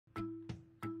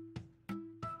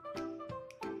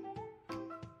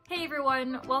Hey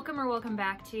everyone, welcome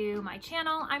back to my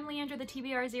channel. I'm Leandra the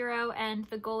TBR0, and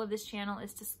the goal of this channel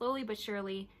is to slowly but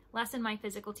surely lessen my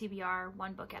physical TBR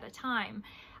one book at a time.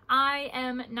 I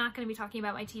am not going to be talking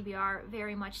about my TBR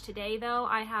very much today though.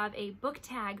 I have a book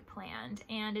tag planned,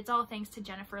 and it's all thanks to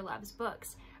Jennifer Loves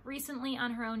Books. Recently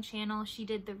on her own channel, she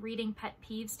did the Reading Pet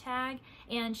Peeves Tag,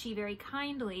 and she very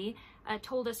kindly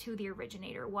told us who the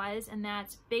originator was, and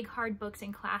that's Big Hard Books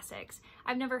and Classics.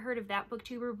 I've never heard of that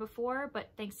booktuber before, but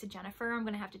thanks to Jennifer, I'm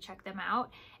going to have to check them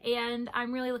out. And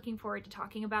I'm really looking forward to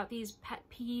talking about these pet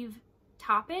peeve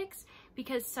topics,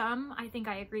 because some I think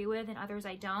I agree with and others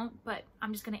I don't, but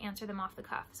I'm just going to answer them off the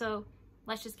cuff. So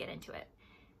let's just get into it.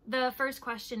 The first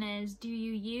question is, do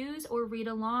you use or read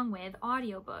along with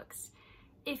audiobooks?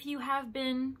 If you have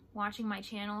been watching my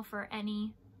channel for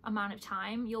any amount of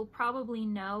time, you'll probably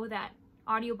know that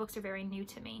audiobooks are very new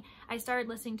to me. I started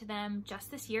listening to them just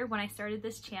this year when I started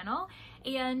this channel,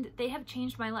 and they have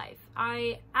changed my life.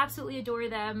 I absolutely adore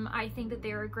them. I think that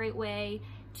they're a great way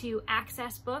to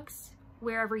access books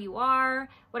wherever you are,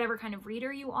 whatever kind of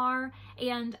reader you are,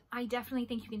 and I definitely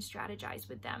think you can strategize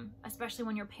with them, especially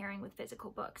when you're pairing with physical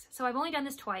books. So I've only done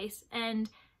this twice, and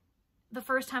the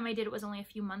first time I did it was only a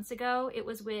few months ago. It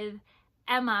was with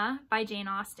Emma by Jane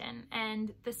Austen,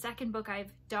 and the second book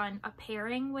I've done a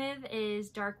pairing with is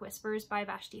Dark Whispers by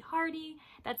Vashti Hardy.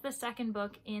 That's the second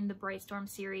book in the Brightstorm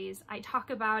series. I talk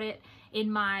about it in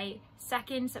my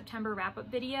second September wrap-up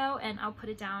video, and I'll put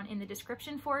it down in the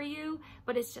description for you,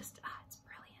 but it's just, it's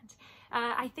brilliant.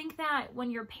 I think that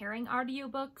when you're pairing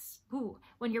audiobooks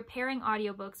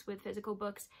with physical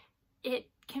books, it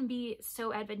can be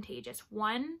so advantageous.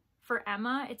 One, for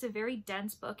Emma, it's a very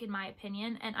dense book in my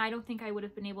opinion, and I don't think I would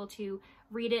have been able to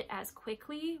read it as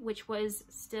quickly, which was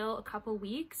still a couple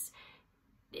weeks,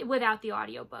 without the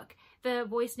audiobook. The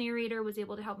voice narrator was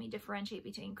able to help me differentiate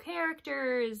between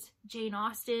characters. Jane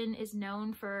Austen is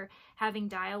known for having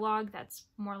dialogue that's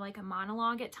more like a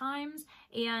monologue at times,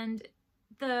 and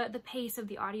the pace of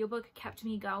the audiobook kept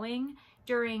me going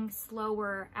during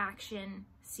slower action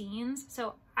scenes.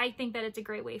 So I think that it's a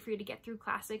great way for you to get through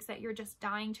classics that you're just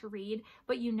dying to read,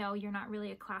 but you know you're not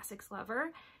really a classics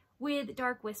lover. With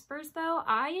Dark Whispers though,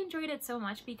 I enjoyed it so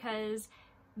much because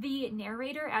the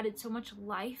narrator added so much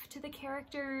life to the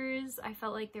characters. I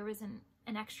felt like there was an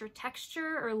extra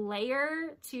texture or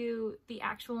layer to the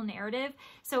actual narrative.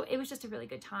 So it was just a really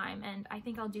good time, and I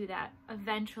think I'll do that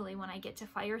eventually when I get to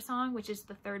Fire Song, which is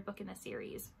the third book in the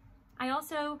series. I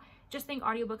also just think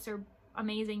audiobooks are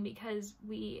amazing because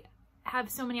we have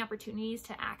so many opportunities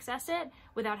to access it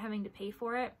without having to pay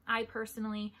for it. I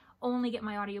personally only get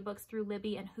my audiobooks through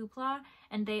Libby and Hoopla,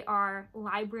 and they are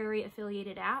library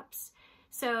affiliated apps.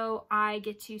 So I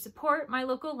get to support my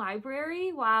local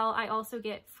library while I also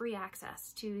get free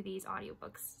access to these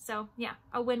audiobooks. So yeah,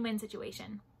 a win-win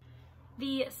situation.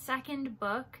 The second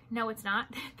book, no it's not,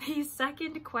 the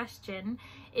second question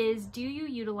is, do you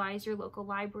utilize your local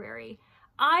library?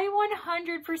 I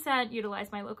 100%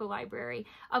 utilize my local library.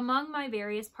 Among my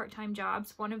various part-time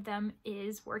jobs, one of them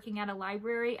is working at a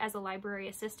library as a library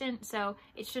assistant, so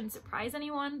it shouldn't surprise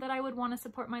anyone that I would want to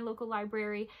support my local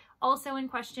library. Also in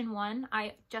question one,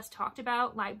 I just talked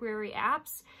about library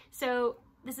apps, so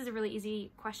this is a really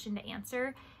easy question to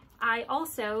answer. I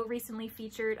also recently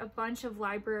featured a bunch of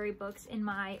library books in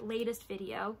my latest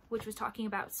video, which was talking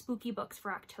about spooky books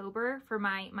for October for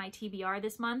my TBR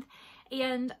this month.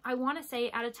 And I want to say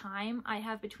at a time, I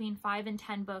have between 5 and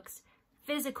 10 books,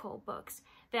 physical books,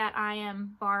 that I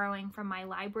am borrowing from my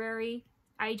library.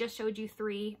 I just showed you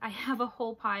 3. I have a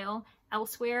whole pile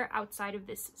elsewhere outside of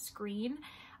this screen.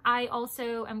 I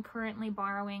also am currently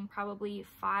borrowing probably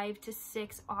 5 to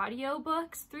 6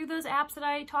 audiobooks through those apps that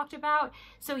I talked about.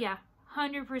 So yeah,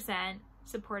 100%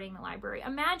 supporting the library.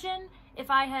 Imagine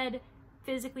if I had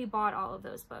physically bought all of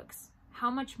those books. How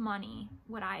much money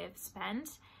would I have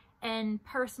spent? And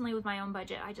personally, with my own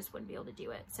budget, I just wouldn't be able to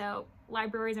do it. So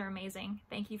libraries are amazing.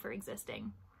 Thank you for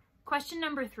existing. Question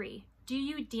number 3, do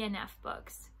you DNF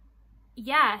books?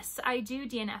 Yes, I do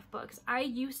DNF books. I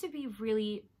used to be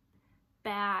really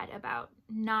bad about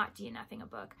not DNFing a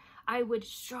book. I would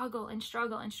struggle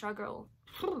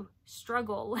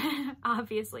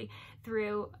obviously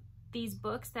through these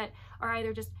books that are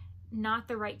either just not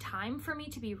the right time for me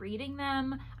to be reading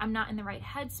them, I'm not in the right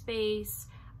headspace,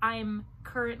 I'm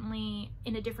currently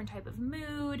in a different type of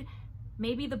mood,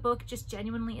 maybe the book just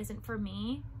genuinely isn't for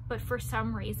me, but for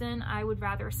some reason I would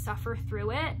rather suffer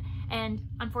through it. And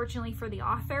unfortunately for the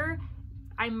author,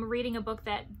 I'm reading a book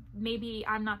that maybe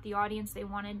I'm not the audience they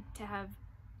wanted to have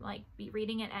be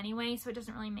reading it anyway, so it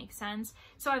doesn't really make sense.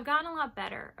 So I've gotten a lot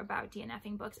better about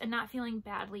DNFing books and not feeling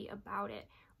badly about it.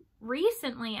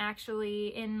 recently,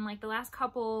 actually, in like the last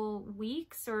couple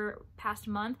weeks or past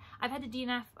month, I've had to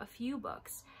DNF a few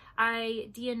books. I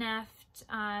DNF'd,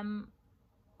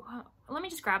 well, let me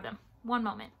just grab them. One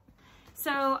moment.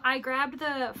 So I grabbed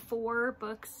the 4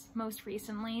 books most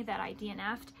recently that I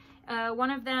DNF'd.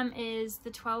 One of them is The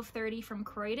 1230 from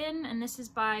Croydon, and this is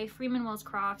by Freeman Wells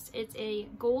Crofts. It's a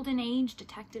golden age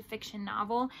detective fiction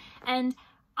novel, and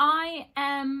I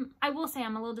will say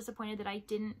I'm a little disappointed that I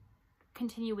didn't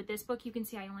continue with this book. You can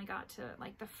see I only got to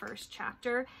like the first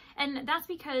chapter, and that's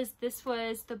because this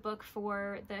was the book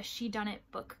for the She Done It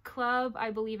book club,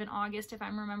 I believe in August, if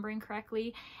I'm remembering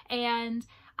correctly, and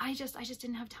I just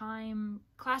didn't have time.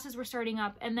 Classes were starting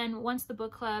up, and then once the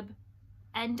book club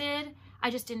ended, I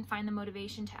just didn't find the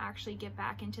motivation to actually get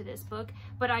back into this book,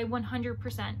 but I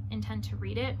 100% intend to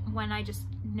read it when I just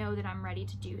know that I'm ready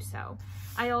to do so.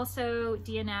 I also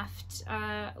DNF'd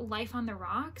Life on the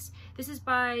Rocks. This is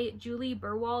by Julie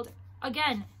Burwald.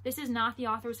 Again, this is not the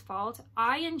author's fault.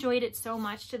 I enjoyed it so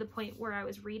much to the point where I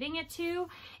was reading it too.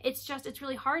 It's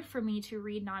really hard for me to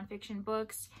read nonfiction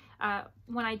books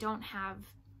when I don't have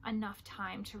enough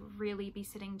time to really be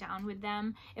sitting down with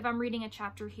them. If I'm reading a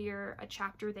chapter here, a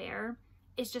chapter there,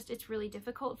 it's really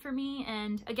difficult for me.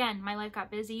 And again, my life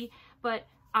got busy, but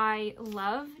I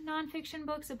love nonfiction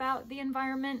books about the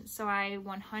environment, so I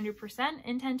 100%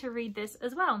 intend to read this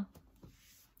as well.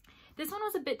 This one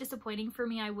was a bit disappointing for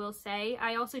me, I will say.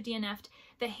 I also DNF'd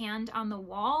The Hand on the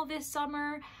Wall this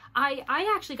summer. I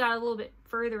actually got a little bit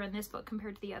further in this book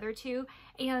compared to the other two,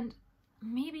 and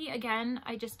maybe again,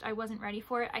 I wasn't ready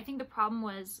for it. I think the problem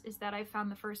is that I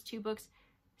found the first 2 books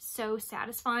so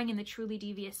satisfying in the Truly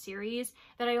Devious series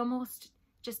that I almost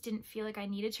just didn't feel like I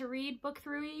needed to read book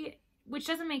 3, which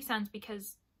doesn't make sense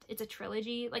because it's a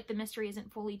trilogy, like the mystery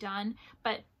isn't fully done,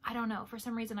 but I don't know, for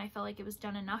some reason I felt like it was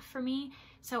done enough for me.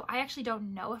 So I actually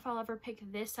don't know if I'll ever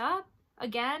pick this up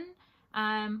again.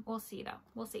 We'll see though,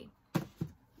 we'll see.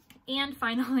 And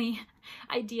finally,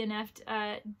 I DNF'd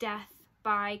Death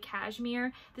by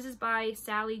Kashmir. This is by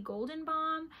Sally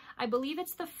Goldenbaum. I believe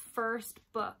it's the first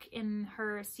book in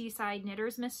her Seaside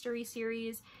Knitters mystery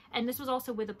series, and this was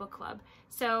also with a book club.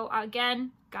 So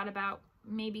again, got about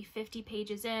maybe 50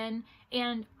 pages in,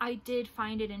 and I did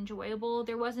find it enjoyable.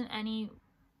 There wasn't anything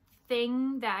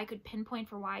that I could pinpoint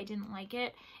for why I didn't like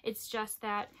it. It's just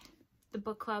that the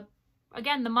book club,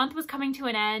 again, the month was coming to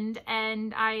an end,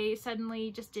 and I suddenly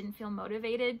just didn't feel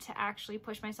motivated to actually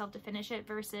push myself to finish it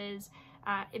versus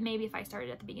maybe if I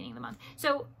started at the beginning of the month.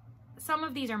 So some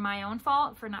of these are my own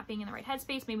fault for not being in the right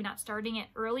headspace, maybe not starting it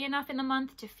early enough in the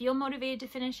month to feel motivated to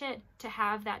finish it, to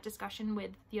have that discussion with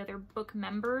the other book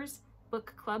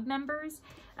club members.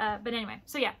 But anyway,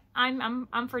 so yeah,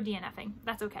 I'm for DNFing.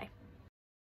 That's okay.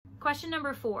 Question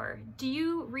number 4. Do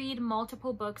you read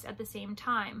multiple books at the same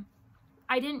time?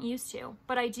 I didn't used to,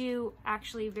 but I do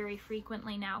actually very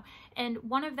frequently now. And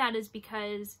one of that is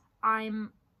because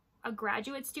I'm a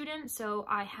graduate student, so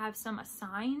I have some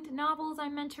assigned novels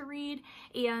I'm meant to read,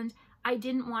 and I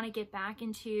didn't want to get back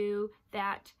into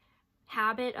that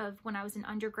habit of when I was in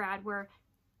undergrad where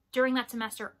during that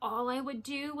semester all I would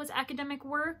do was academic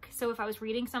work. So if I was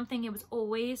reading something, it was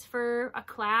always for a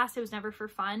class, it was never for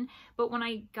fun. But when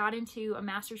I got into a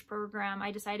master's program, I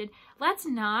decided let's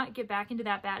not get back into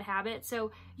that bad habit.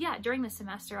 So yeah, during the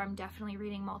semester I'm definitely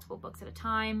reading multiple books at a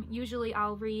time. Usually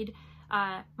I'll read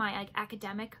my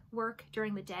academic work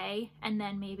during the day, and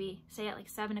then maybe say at like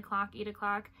 7 o'clock, 8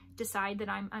 o'clock, decide that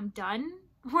I'm done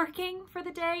working for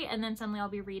the day, and then suddenly I'll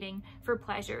be reading for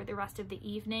pleasure the rest of the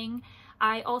evening.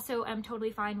 I also am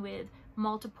totally fine with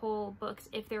multiple books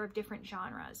if they're of different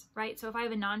genres, right? So if I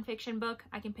have a nonfiction book,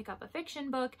 I can pick up a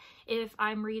fiction book. If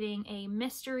I'm reading a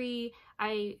mystery,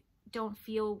 I don't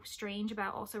feel strange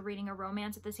about also reading a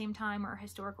romance at the same time or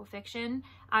historical fiction.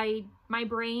 My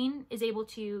brain is able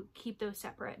to keep those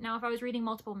separate. Now, if I was reading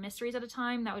multiple mysteries at a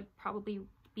time, that would probably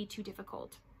be too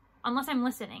difficult. Unless I'm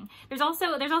listening. There's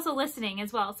also listening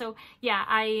as well. So yeah,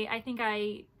 I think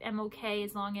I am okay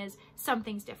as long as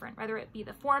something's different, whether it be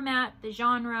the format, the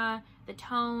genre, the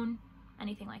tone,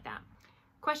 anything like that.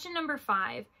 Question number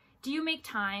 5, do you make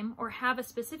time or have a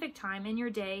specific time in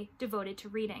your day devoted to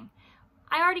reading?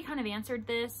 I already kind of answered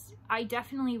this. I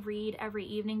definitely read every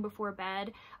evening before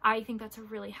bed. I think that's a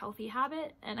really healthy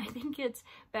habit, and I think it's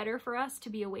better for us to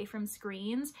be away from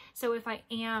screens. So if I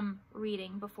am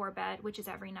reading before bed, which is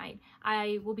every night,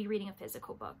 I will be reading a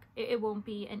physical book. It won't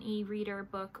be an e-reader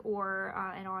book or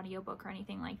an audio book or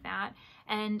anything like that.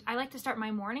 And I like to start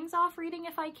my mornings off reading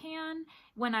if I can.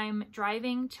 When I'm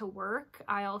driving to work,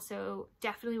 I also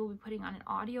definitely will be putting on an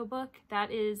audiobook.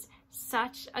 That is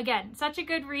such a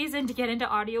good reason to get into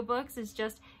audiobooks, is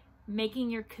just making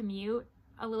your commute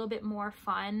a little bit more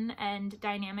fun and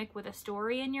dynamic with a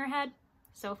story in your head.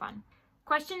 So fun.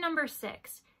 Question number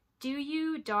 6. Do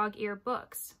you dog ear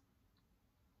books?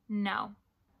 No.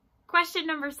 Question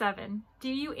number 7. Do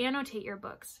you annotate your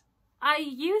books? I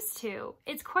used to.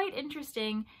 It's quite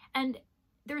interesting, and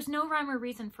there's no rhyme or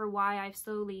reason for why I've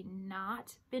slowly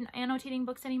not been annotating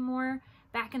books anymore.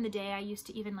 Back in the day, I used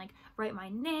to even like write my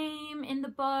name in the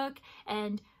book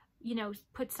and, you know,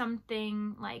 put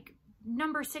something like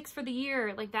number 6 for the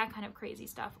year, like that kind of crazy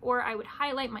stuff. Or I would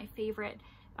highlight my favorite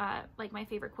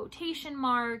quotation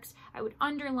marks. I would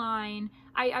underline.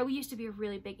 I used to be a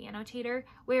really big annotator,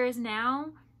 whereas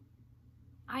now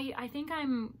I think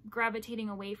I'm gravitating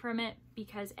away from it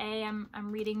because I'm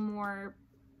reading more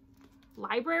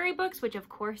library books, which of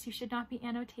course you should not be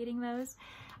annotating those.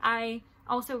 I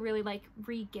also really like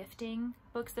re-gifting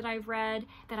books that I've read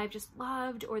that I've just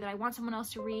loved, or that I want someone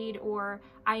else to read, or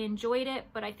I enjoyed it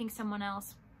but I think someone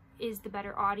else is the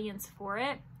better audience for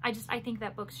it. I think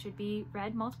that books should be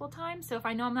read multiple times. So if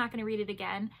I know I'm not going to read it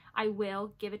again, I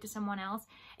will give it to someone else.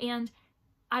 And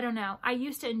I don't know, I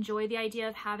used to enjoy the idea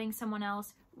of having someone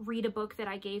else read a book that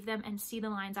I gave them and see the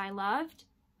lines I loved,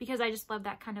 because I just love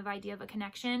that kind of idea of a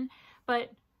connection.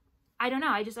 But I don't know,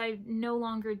 I no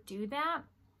longer do that,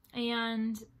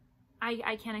 and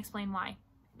I can't explain why.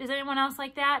 Does anyone else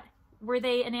like that? Were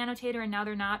they an annotator and now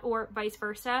they're not, or vice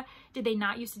versa? Did they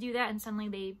not used to do that and suddenly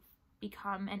they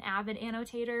become an avid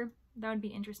annotator? That would be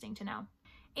interesting to know.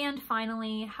 And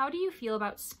finally, how do you feel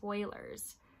about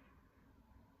spoilers?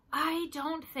 I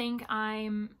don't think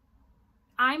I'm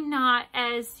not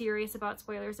as serious about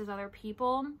spoilers as other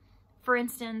people. For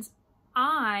instance,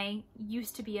 I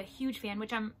used to be a huge fan,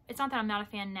 which it's not that I'm not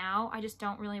a fan now, I just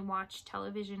don't really watch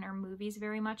television or movies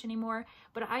very much anymore,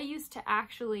 but I used to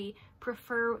actually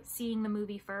prefer seeing the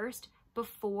movie first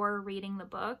before reading the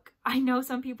book. I know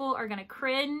some people are gonna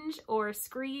cringe or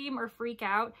scream or freak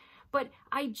out, but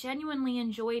I genuinely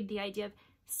enjoyed the idea of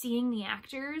seeing the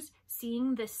actors,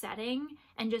 seeing the setting,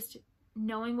 and just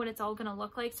knowing what it's all gonna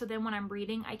look like, so then when I'm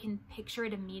reading I can picture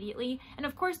it immediately. And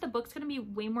of course the book's gonna be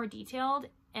way more detailed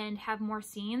and have more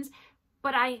scenes,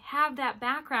 but I have that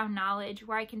background knowledge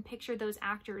where I can picture those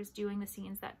actors doing the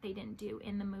scenes that they didn't do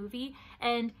in the movie,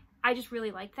 and I just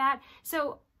really like that.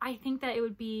 So I think that it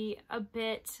would be a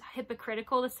bit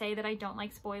hypocritical to say that I don't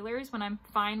like spoilers when I'm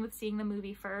fine with seeing the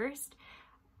movie first.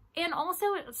 And also,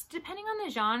 depending on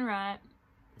the genre,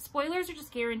 spoilers are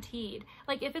just guaranteed.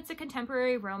 Like if it's a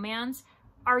contemporary romance,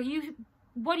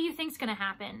 what do you think's gonna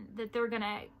happen? That they're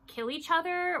gonna kill each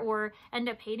other or end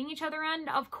up hating each other? And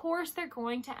of course they're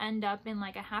going to end up in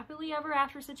like a happily ever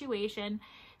after situation.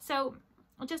 So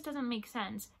it just doesn't make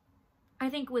sense. I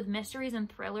think with mysteries and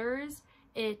thrillers,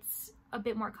 it's a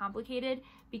bit more complicated,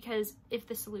 because if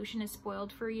the solution is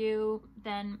spoiled for you,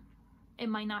 then it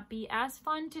might not be as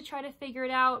fun to try to figure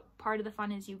it out. Part of the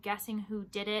fun is you guessing who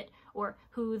did it, or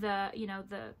who the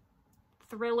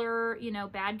thriller,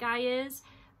 bad guy is.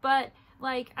 But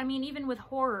like, I mean, even with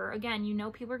horror, again,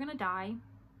 people are gonna die.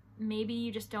 Maybe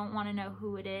you just don't want to know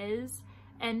who it is.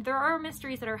 And there are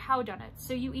mysteries that are whodunits,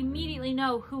 so you immediately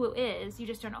know who it is, you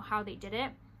just don't know how they did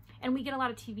it. And we get a lot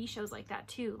of TV shows like that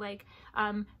too. Like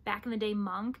back in the day,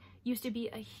 Monk used to be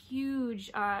a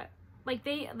huge,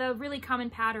 the really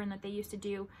common pattern that they used to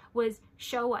do was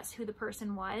show us who the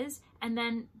person was, and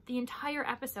then the entire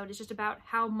episode is just about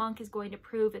how Monk is going to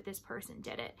prove that this person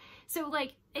did it. So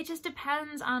like, it just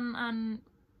depends on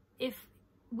if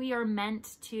we are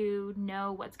meant to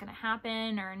know what's going to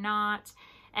happen or not.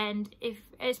 And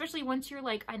especially once you're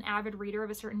like an avid reader of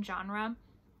a certain genre,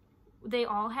 they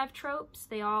all have tropes,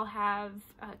 they all have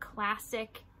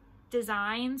classic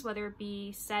designs, whether it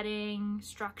be setting,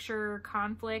 structure,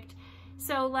 conflict.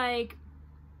 So like,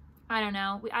 I don't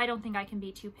know, I don't think I can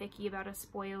be too picky about a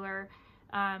spoiler.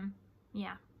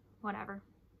 Yeah, whatever.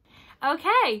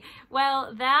 Okay,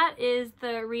 well, that is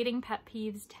the reading pet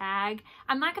peeves tag.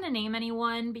 I'm not going to name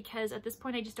anyone because at this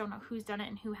point I just don't know who's done it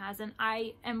and who hasn't.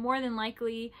 I am more than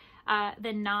likely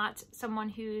than not someone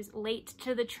who's late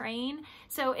to the train.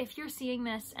 So if you're seeing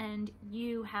this and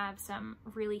you have some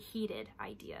really heated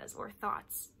ideas or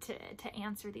thoughts to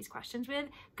answer these questions with,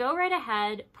 go right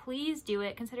ahead. Please do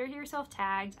it. Consider yourself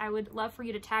tagged. I would love for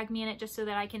you to tag me in it just so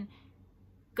that I can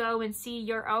go and see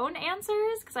your own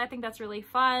answers, because I think that's really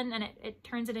fun and it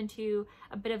turns it into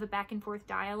a bit of a back and forth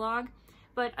dialogue.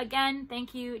 But again,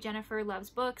 thank you, Jennifer Loves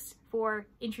Books, for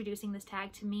introducing this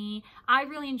tag to me. I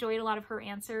really enjoyed a lot of her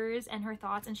answers and her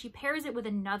thoughts, and she pairs it with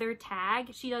another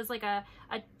tag. She does like a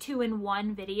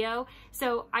 2-in-1 video,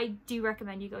 so I do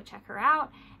recommend you go check her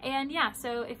out. And yeah,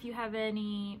 so if you have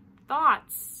any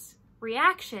thoughts,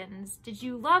 reactions. Did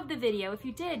you love the video? If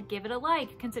you did, give it a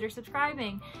like, consider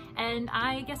subscribing, and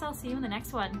I guess I'll see you in the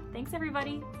next one. Thanks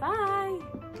everybody, bye!